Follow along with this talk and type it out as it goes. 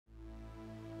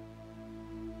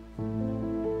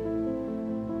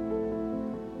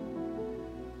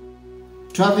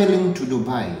traveling to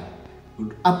Dubai,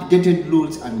 updated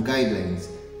rules and guidelines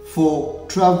for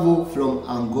travel from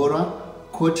Angola,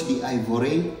 Côte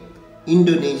d'Ivoire,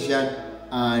 Indonesia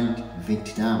and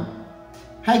Vietnam.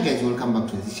 Hi guys, welcome back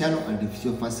to this channel, and if it's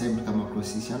your first time to come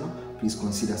across this channel, please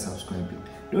consider subscribing.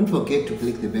 Don't forget to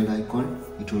click the bell icon.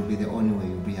 It will be the only way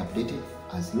you'll be updated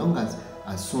as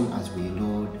soon as we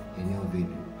load a new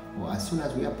video, or as soon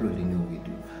as we upload a new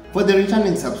video. For the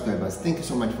returning subscribers, thank you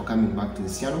so much for coming back to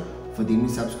this channel. For the new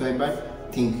subscribers,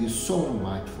 thank you so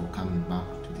much for coming back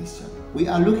to this channel. We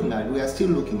are still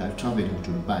looking at traveling to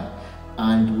Dubai,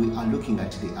 and we are looking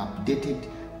at the updated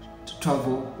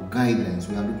travel guidelines.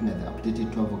 We are looking at the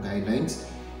updated travel guidelines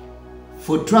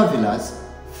for travelers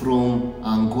from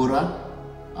Angola,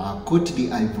 Côte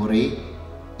d'Ivoire,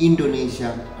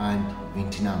 Indonesia and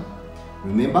Vietnam.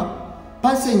 Remember,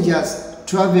 passengers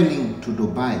traveling to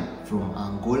Dubai from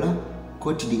Angola,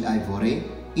 Côte d'Ivoire,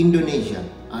 Indonesia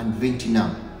and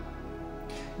Vietnam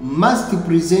must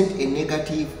present a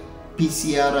negative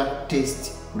PCR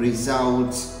test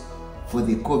results for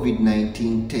the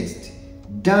COVID-19 test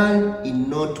done in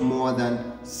not more than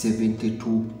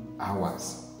 72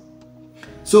 hours.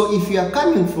 So if you are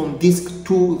coming from these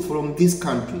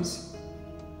countries,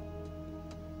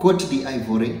 Côte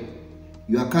d'Ivoire,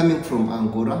 you are coming from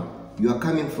Angola, you are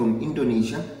coming from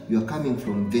Indonesia, you are coming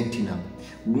from Vietnam,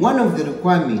 one of the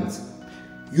requirements,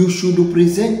 you should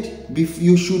present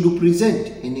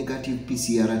a negative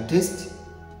PCR test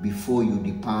before you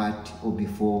depart, or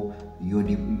before your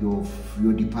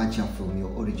departure from your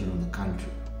original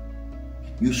country.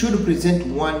 You should present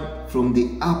one from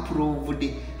the approved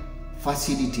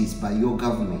facilities by your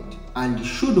government, and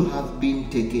should have been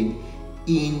taken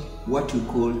in what we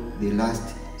call the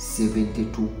last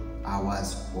 72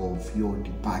 hours of your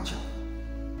departure.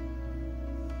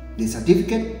 The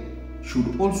certificate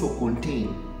should also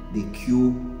contain the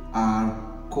QR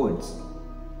codes.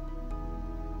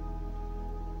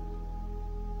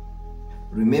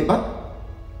 Remember,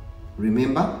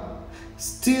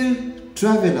 still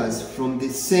travelers from the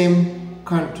same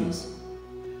countries,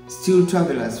 still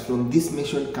travelers from these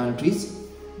mentioned countries,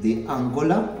 the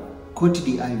Angola, Côte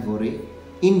d'Ivoire,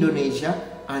 Indonesia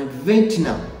and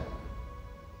Vietnam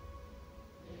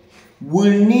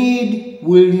will need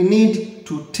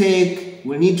to take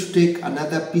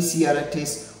another PCR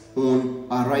test on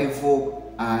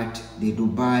arrival at the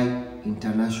Dubai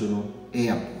International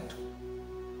Airport.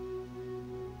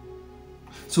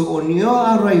 So on your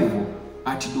arrival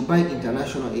at Dubai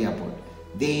International Airport,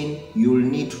 then you'll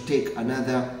need to take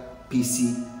another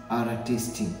PCR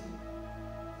testing.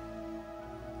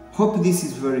 Hope this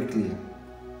is very clear.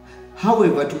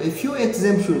 However, to a few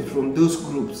exemptions from those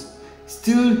groups,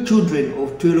 still children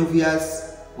of 12 years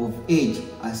of age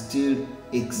are still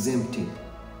exempted.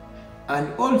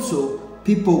 And also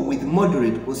people with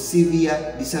moderate or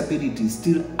severe disabilities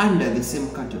still under the same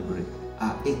category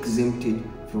are exempted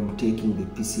from taking the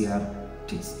PCR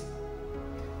test.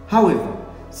 However,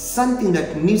 something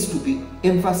that needs to be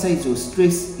emphasized or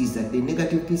stressed is that the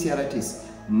negative PCR test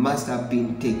must have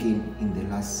been taken in the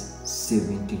last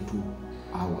 72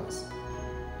 hours.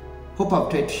 Hope I've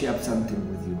tried to share something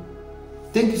with you.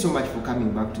 Thank you so much for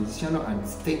coming back to this channel, and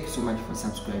thank you so much for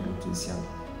subscribing to this channel.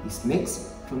 It's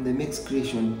Mex from the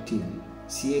MEXCREATIONTV.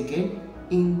 See you again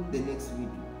in the next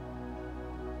video.